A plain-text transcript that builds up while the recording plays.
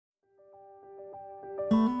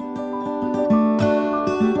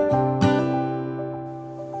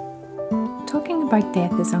about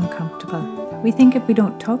death is uncomfortable. We think if we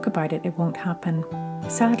don't talk about it, it won't happen.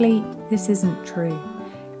 Sadly, this isn't true.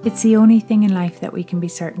 It's the only thing in life that we can be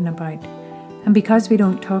certain about. And because we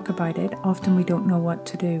don't talk about it, often we don't know what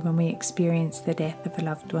to do when we experience the death of a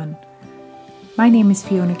loved one. My name is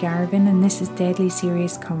Fiona Garvin and this is Deadly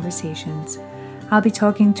Serious Conversations. I'll be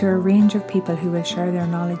talking to a range of people who will share their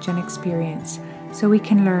knowledge and experience so we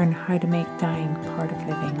can learn how to make dying part of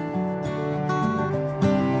living.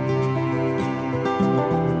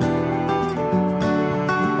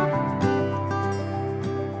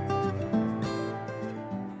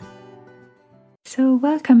 So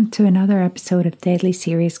welcome to another episode of Deadly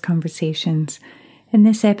Serious Conversations. In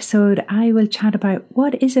this episode, I will chat about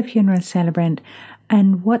what is a funeral celebrant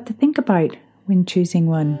and what to think about when choosing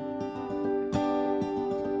one.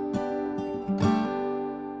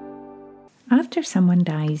 After someone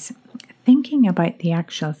dies, thinking about the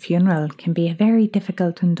actual funeral can be a very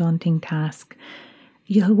difficult and daunting task.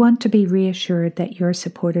 You'll want to be reassured that you're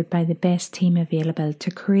supported by the best team available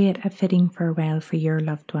to create a fitting farewell for your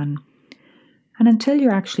loved one. And until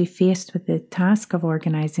you're actually faced with the task of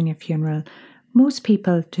organising a funeral, most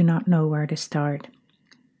people do not know where to start.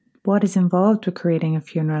 What is involved with creating a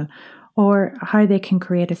funeral, or how they can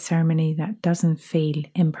create a ceremony that doesn't feel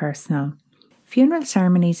impersonal. Funeral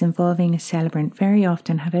ceremonies involving a celebrant very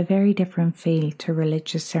often have a very different feel to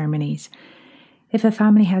religious ceremonies. If a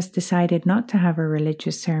family has decided not to have a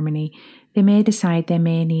religious ceremony, they may decide they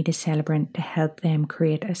may need a celebrant to help them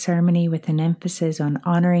create a ceremony with an emphasis on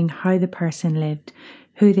honouring how the person lived,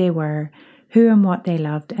 who they were, who and what they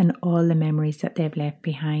loved, and all the memories that they've left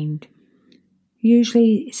behind.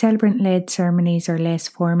 Usually, celebrant-led ceremonies are less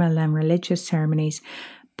formal than religious ceremonies,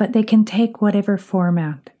 but they can take whatever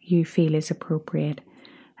format you feel is appropriate.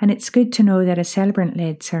 And it's good to know that a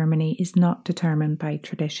celebrant-led ceremony is not determined by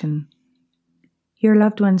tradition. Your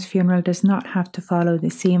loved one's funeral does not have to follow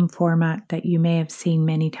the same format that you may have seen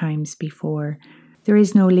many times before. There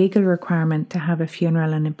is no legal requirement to have a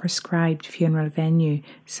funeral in a prescribed funeral venue,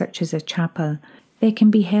 such as a chapel. They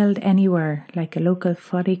can be held anywhere, like a local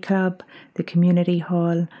footy club, the community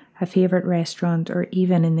hall, a favourite restaurant, or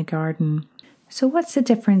even in the garden. So what's the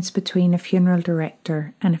difference between a funeral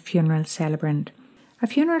director and a funeral celebrant? A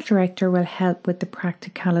funeral director will help with the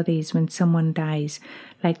practicalities when someone dies,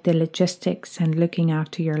 like the logistics and looking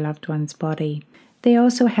after your loved one's body. They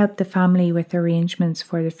also help the family with arrangements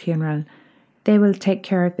for the funeral. They will take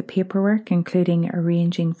care of the paperwork, including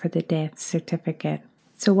arranging for the death certificate.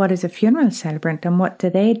 So what is a funeral celebrant and what do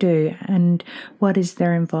they do and what is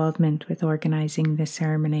their involvement with organising the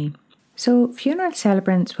ceremony? So funeral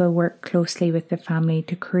celebrants will work closely with the family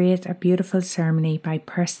to create a beautiful ceremony by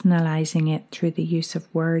personalising it through the use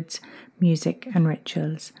of words, music and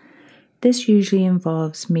rituals. This usually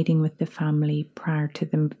involves meeting with the family prior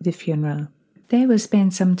to the funeral. They will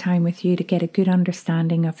spend some time with you to get a good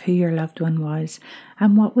understanding of who your loved one was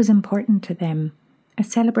and what was important to them. A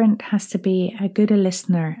celebrant has to be as good a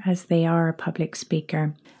listener as they are a public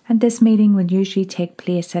speaker, and this meeting will usually take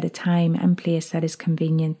place at a time and place that is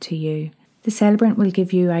convenient to you. The celebrant will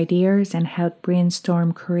give you ideas and help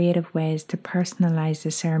brainstorm creative ways to personalise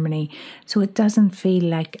the ceremony so it doesn't feel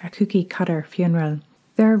like a cookie-cutter funeral.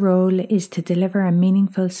 Their role is to deliver a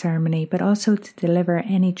meaningful ceremony, but also to deliver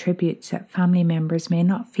any tributes that family members may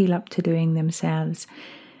not feel up to doing themselves.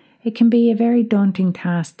 It can be a very daunting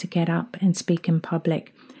task to get up and speak in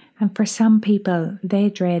public, and for some people, they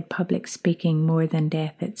dread public speaking more than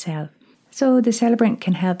death itself. So the celebrant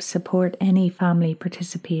can help support any family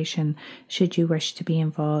participation should you wish to be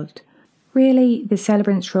involved. Really, the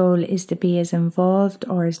celebrant's role is to be as involved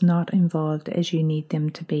or as not involved as you need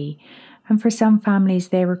them to be. And for some families,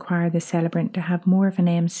 they require the celebrant to have more of an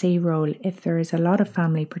MC role if there is a lot of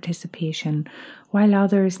family participation, while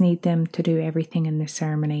others need them to do everything in the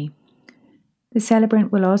ceremony. The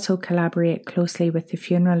celebrant will also collaborate closely with the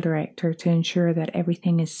funeral director to ensure that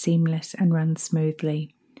everything is seamless and runs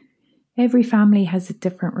smoothly. Every family has a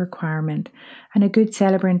different requirement, and a good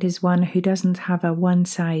celebrant is one who doesn't have a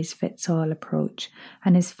one-size-fits-all approach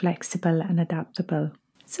and is flexible and adaptable.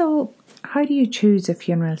 So, how do you choose a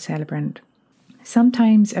funeral celebrant?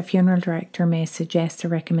 Sometimes a funeral director may suggest a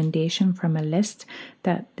recommendation from a list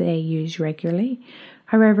that they use regularly.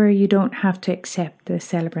 However, you don't have to accept the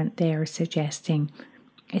celebrant they are suggesting.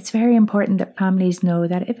 It's very important that families know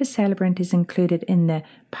that if a celebrant is included in the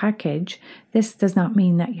package, this does not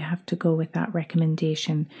mean that you have to go with that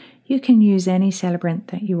recommendation. You can use any celebrant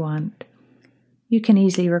that you want. You can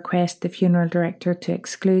easily request the funeral director to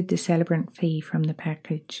exclude the celebrant fee from the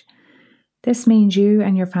package. This means you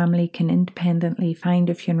and your family can independently find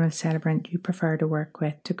a funeral celebrant you prefer to work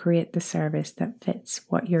with to create the service that fits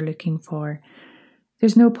what you're looking for.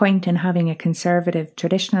 There's no point in having a conservative,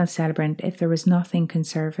 traditional celebrant if there was nothing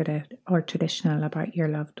conservative or traditional about your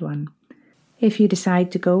loved one. If you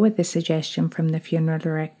decide to go with the suggestion from the funeral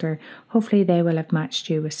director, hopefully they will have matched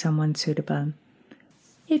you with someone suitable.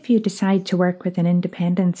 If you decide to work with an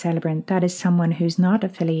independent celebrant, that is someone who's not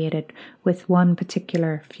affiliated with one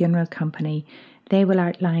particular funeral company, they will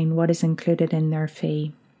outline what is included in their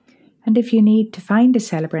fee. And if you need to find a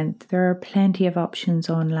celebrant, there are plenty of options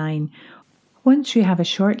online. Once you have a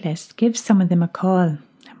shortlist, give some of them a call.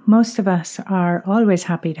 Most of us are always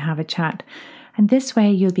happy to have a chat, and this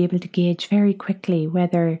way you'll be able to gauge very quickly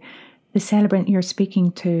whether the celebrant you're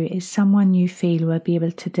speaking to is someone you feel will be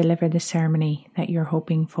able to deliver the ceremony that you're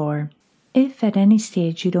hoping for. If at any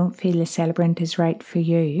stage you don't feel the celebrant is right for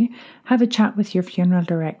you, have a chat with your funeral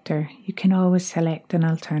director. You can always select an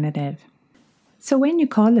alternative. So when you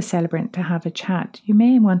call the celebrant to have a chat, you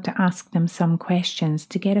may want to ask them some questions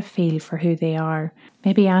to get a feel for who they are.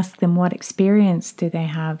 Maybe ask them what experience do they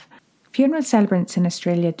have. Funeral celebrants in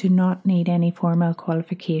Australia do not need any formal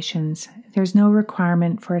qualifications. There's no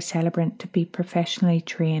requirement for a celebrant to be professionally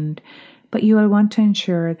trained, but you will want to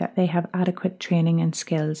ensure that they have adequate training and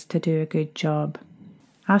skills to do a good job.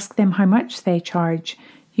 Ask them how much they charge.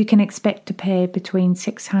 You can expect to pay between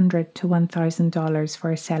 $600 to $1,000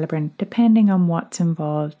 for a celebrant, depending on what's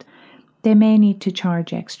involved. They may need to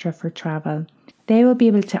charge extra for travel. They will be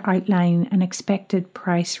able to outline an expected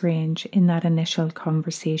price range in that initial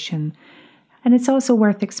conversation. And it's also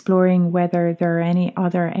worth exploring whether there are any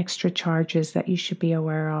other extra charges that you should be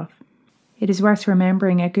aware of. It is worth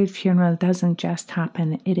remembering a good funeral doesn't just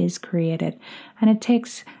happen, it is created. And it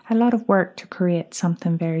takes a lot of work to create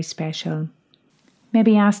something very special.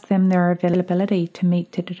 Maybe ask them their availability to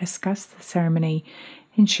meet to discuss the ceremony.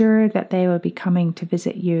 Ensure that they will be coming to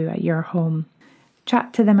visit you at your home.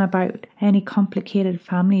 Chat to them about any complicated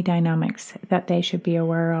family dynamics that they should be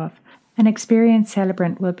aware of. An experienced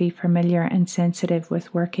celebrant will be familiar and sensitive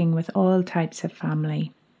with working with all types of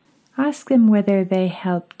family. Ask them whether they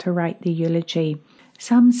help to write the eulogy.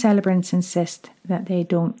 Some celebrants insist that they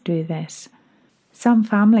don't do this. Some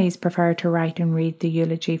families prefer to write and read the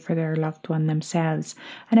eulogy for their loved one themselves,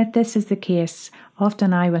 and if this is the case,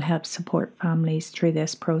 often I will help support families through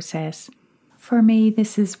this process. For me,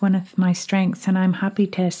 this is one of my strengths, and I'm happy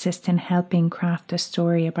to assist in helping craft a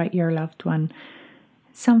story about your loved one.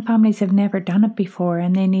 Some families have never done it before,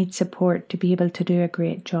 and they need support to be able to do a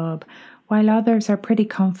great job, while others are pretty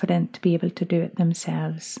confident to be able to do it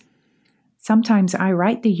themselves. Sometimes I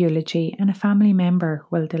write the eulogy, and a family member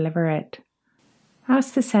will deliver it.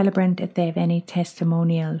 Ask the celebrant if they have any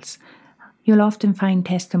testimonials. You'll often find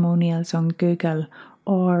testimonials on Google,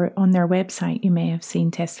 or on their website you may have seen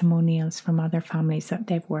testimonials from other families that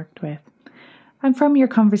they've worked with. And from your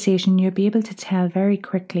conversation you'll be able to tell very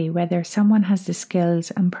quickly whether someone has the skills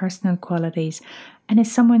and personal qualities and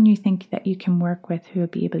is someone you think that you can work with who will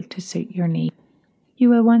be able to suit your needs. You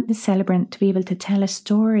will want the celebrant to be able to tell a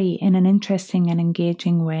story in an interesting and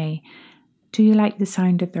engaging way. Do you like the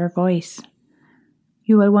sound of their voice?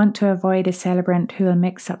 You will want to avoid a celebrant who will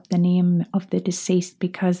mix up the name of the deceased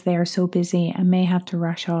because they are so busy and may have to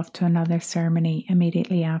rush off to another ceremony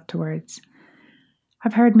immediately afterwards.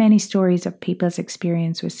 I've heard many stories of people's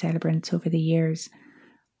experience with celebrants over the years.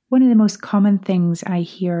 One of the most common things I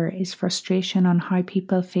hear is frustration on how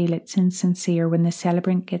people feel it's insincere when the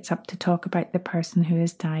celebrant gets up to talk about the person who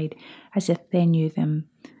has died as if they knew them.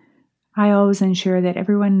 I always ensure that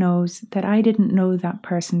everyone knows that I didn't know that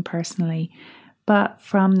person personally, but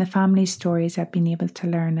from the family stories I've been able to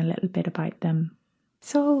learn a little bit about them.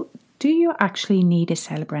 So, do you actually need a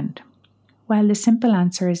celebrant? Well, the simple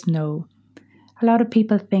answer is no. A lot of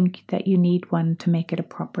people think that you need one to make it a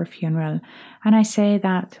proper funeral, and I say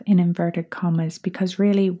that in inverted commas because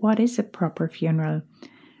really, what is a proper funeral?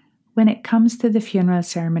 When it comes to the funeral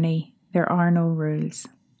ceremony, there are no rules.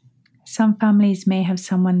 Some families may have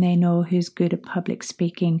someone they know who's good at public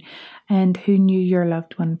speaking and who knew your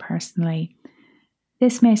loved one personally.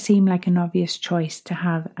 This may seem like an obvious choice to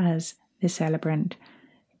have as the celebrant.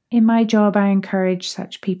 In my job, I encourage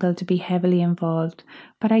such people to be heavily involved,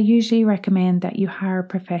 but I usually recommend that you hire a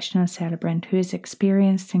professional celebrant who is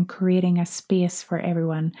experienced in creating a space for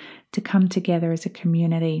everyone to come together as a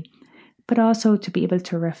community, but also to be able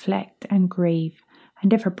to reflect and grieve,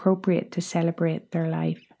 and if appropriate, to celebrate their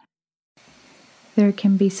life. There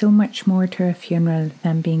can be so much more to a funeral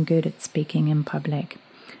than being good at speaking in public.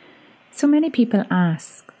 So many people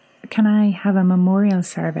ask, can I have a memorial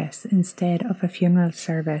service instead of a funeral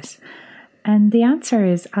service? And the answer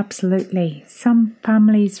is absolutely. Some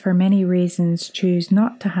families, for many reasons, choose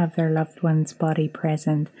not to have their loved one's body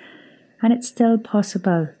present. and it's still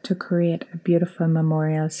possible to create a beautiful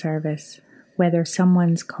memorial service, whether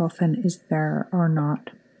someone's coffin is there or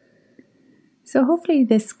not. So hopefully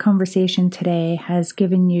this conversation today has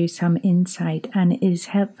given you some insight and is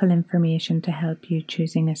helpful information to help you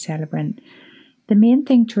choosing a celebrant. The main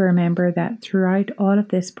thing to remember that throughout all of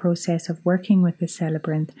this process of working with the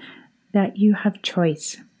celebrant, that you have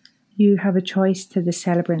choice. You have a choice to the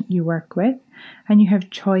celebrant you work with, and you have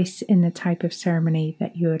choice in the type of ceremony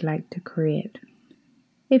that you would like to create.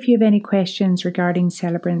 If you have any questions regarding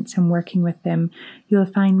celebrants and working with them, you'll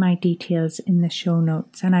find my details in the show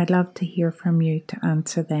notes, and I'd love to hear from you to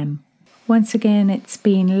answer them. Once again, it's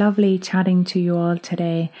been lovely chatting to you all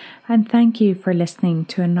today, and thank you for listening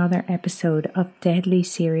to another episode of Deadly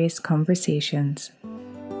Serious Conversations.